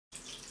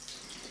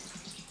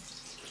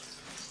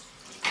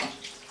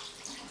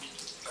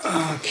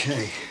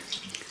Okay.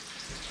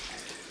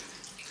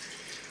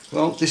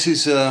 Well, this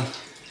is an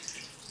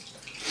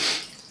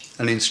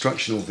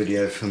instructional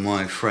video for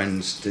my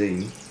friend's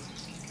Dean.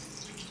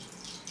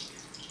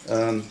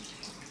 I'm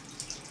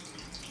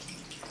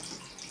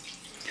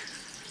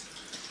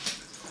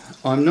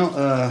not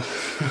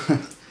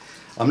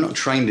I'm not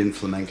trained in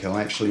flamenco.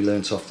 I actually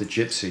learnt off the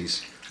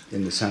gypsies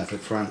in the south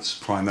of France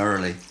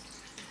primarily.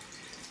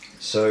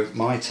 So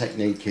my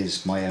technique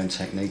is my own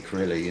technique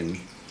really, and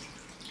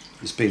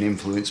it's been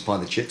influenced by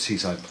the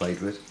gypsies I've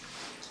played with.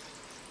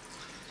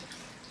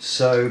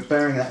 So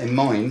bearing that in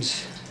mind,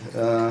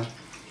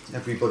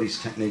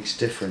 everybody's technique's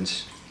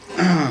different.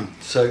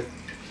 So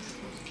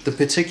the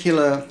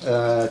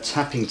particular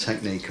tapping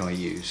technique I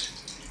use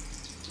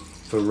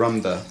for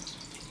rumba,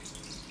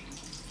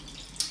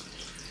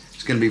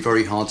 it's going to be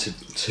very hard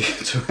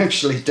to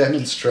actually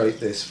demonstrate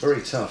this, very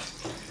tough,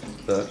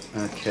 but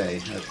okay,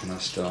 how can I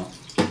start?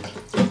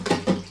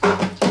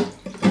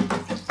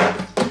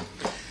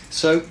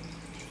 So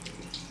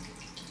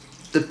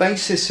the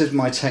basis of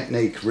my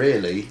technique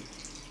really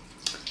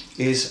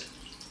is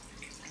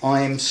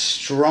I am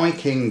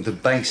striking the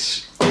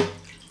bass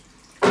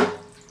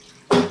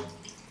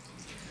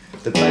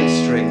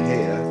string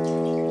here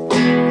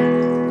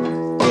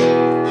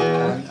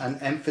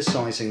and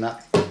emphasizing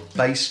that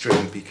bass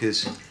string,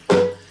 because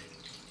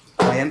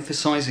by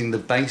emphasizing the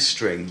bass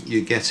string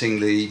you're getting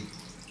the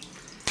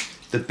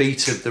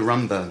beat of the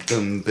rumba,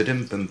 bum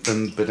ba-dum bum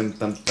bum ba-dum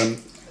bum bum,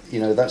 you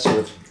know, that sort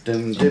of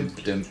dum dum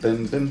ba-dum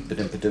bum bum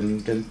ba-dum ba-dum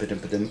dum ba-dum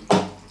ba-dum.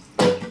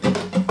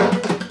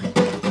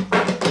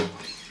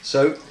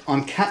 So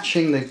I'm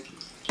catching the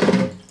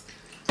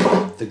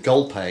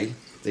golpe,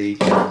 the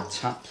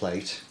tap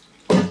plate,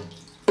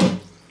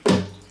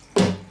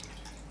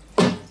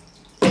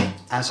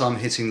 as I'm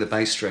hitting the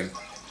bass string.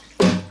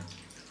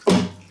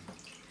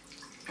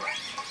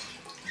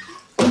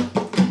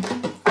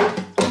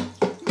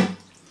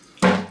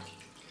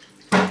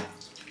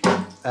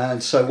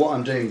 And so what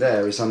I'm doing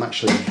there is I'm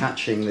actually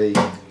catching the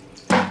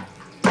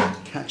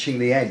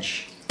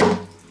edge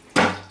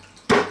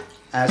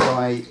as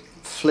I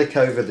flick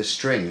over the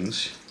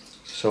strings.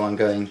 So I'm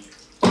going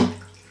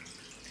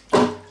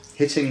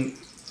hitting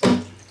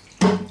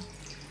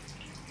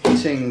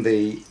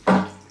the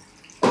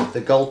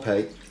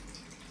golpe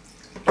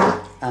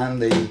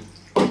and the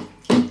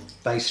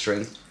bass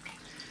string,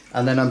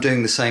 and then I'm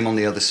doing the same on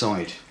the other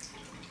side.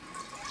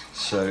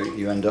 So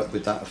you end up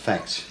with that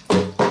effect.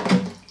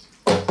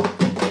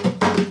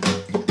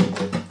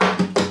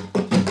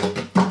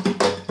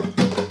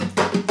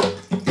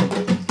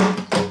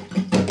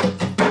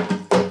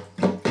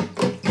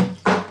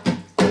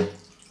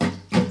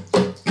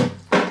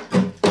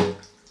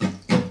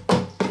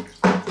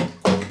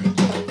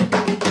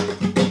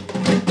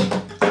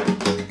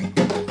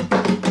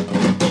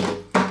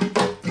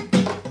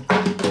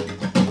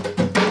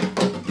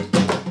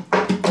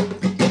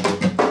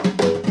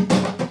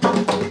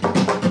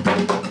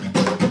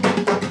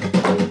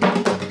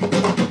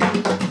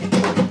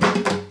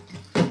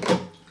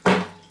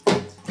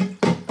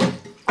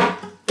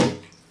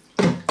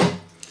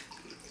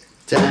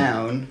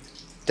 Down,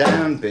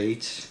 down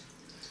beat,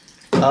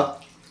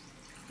 up,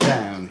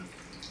 down,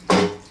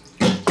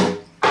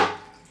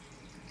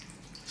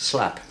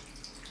 slap.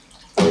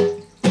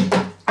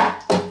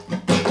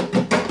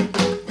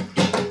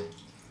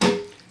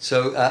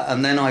 So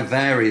and then I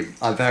vary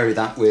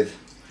that with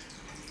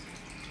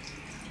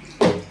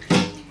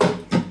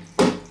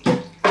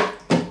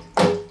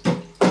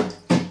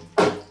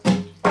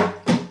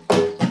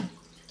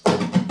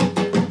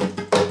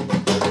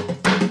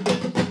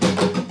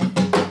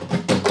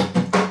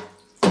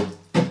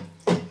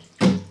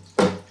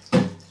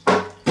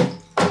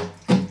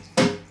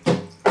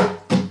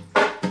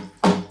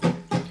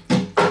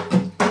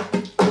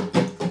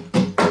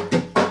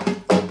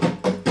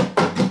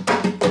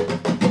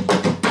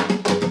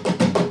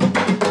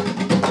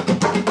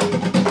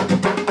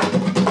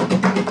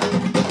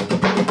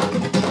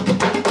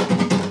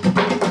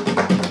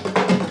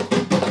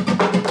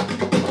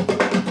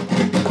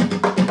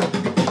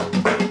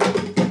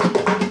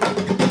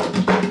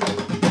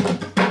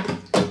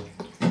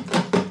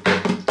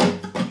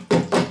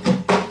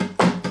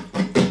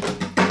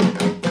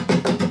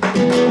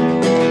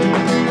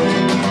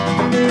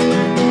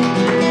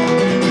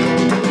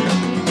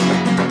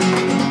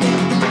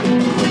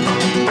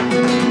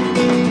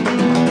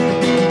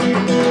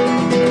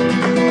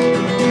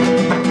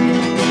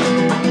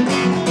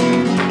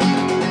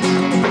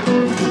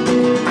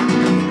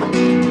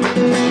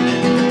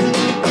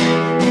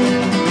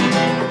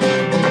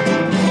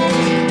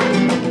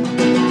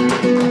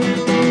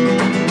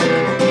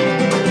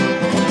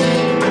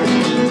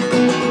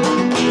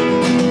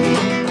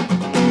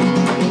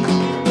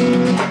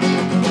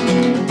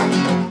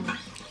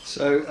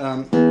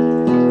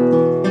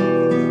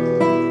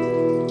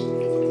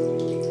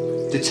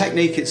the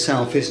technique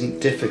itself isn't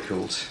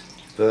difficult,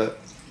 but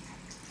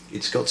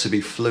it's got to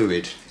be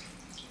fluid.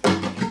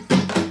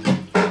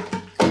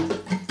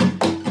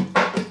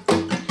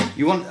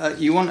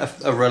 You want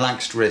a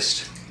relaxed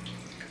wrist.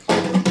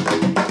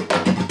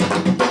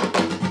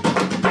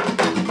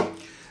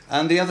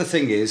 And the other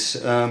thing is,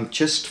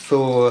 just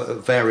for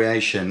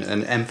variation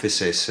and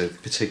emphasis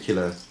of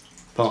particular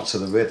parts of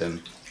the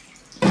rhythm,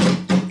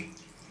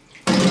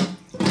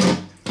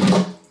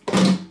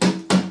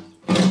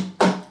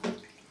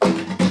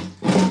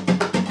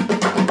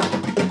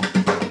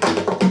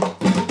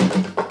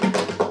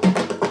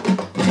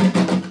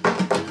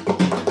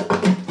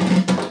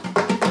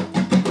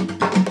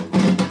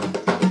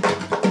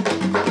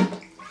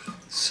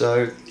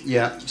 so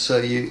yeah, so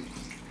you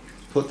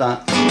put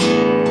that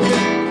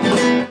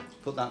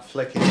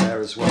flick in there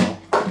as well.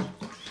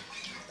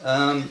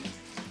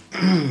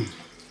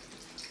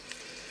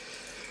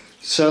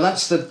 So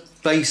that's the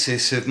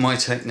basis of my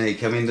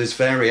technique. I mean, there's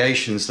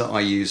variations that I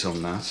use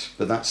on that,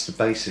 but that's the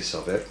basis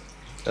of it.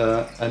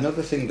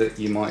 Another thing that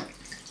you might,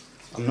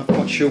 I'm not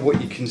quite sure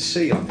what you can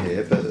see on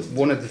here, but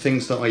one of the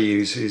things that I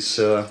use is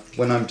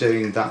when I'm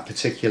doing that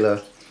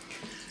particular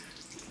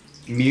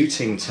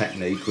muting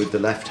technique with the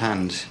left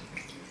hand.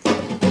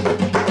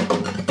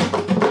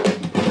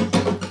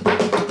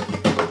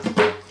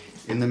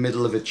 In the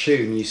middle of a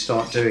tune you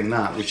start doing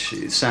that, which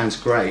it sounds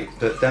great,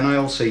 but then I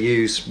also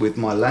use with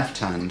my left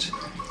hand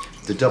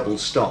the double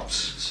stops,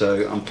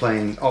 so I'm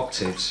playing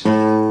octaves,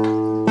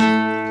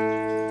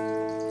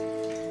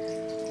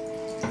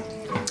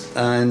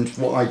 and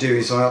what I do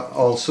is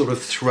I'll sort of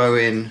throw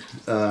in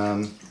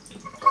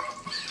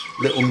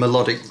little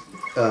melodic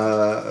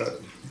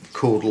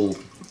chordal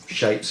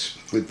shapes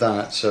with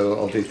that, so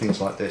I'll do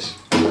things like this.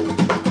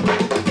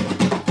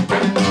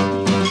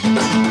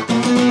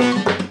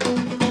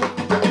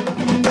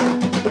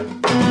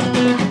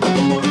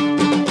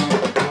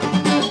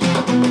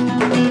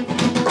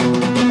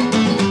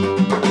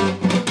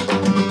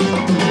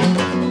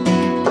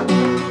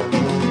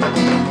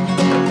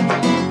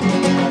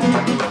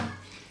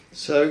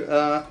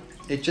 So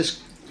it's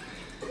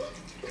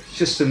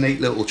just a neat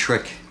little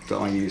trick that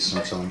I use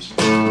sometimes.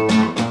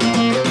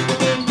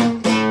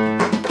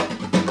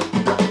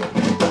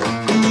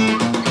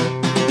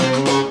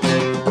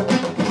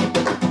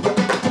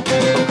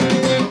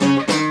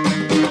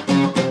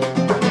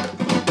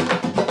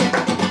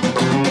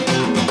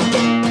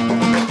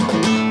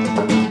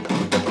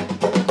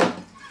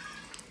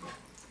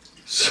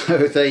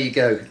 So there you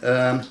go.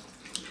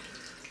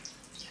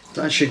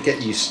 That should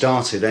get you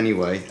started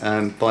anyway,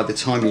 and by the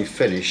time you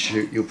finish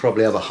you'll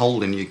probably have a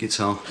hole in your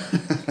guitar.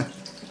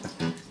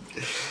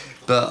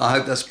 But I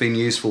hope that's been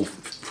useful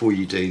for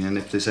you, Dean, and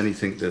if there's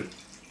anything that,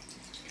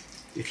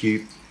 if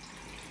you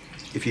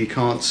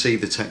can't see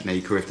the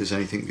technique, or if there's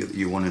anything that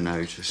you want to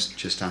know,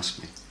 just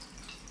ask me.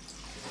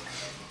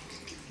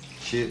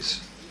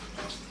 Cheers.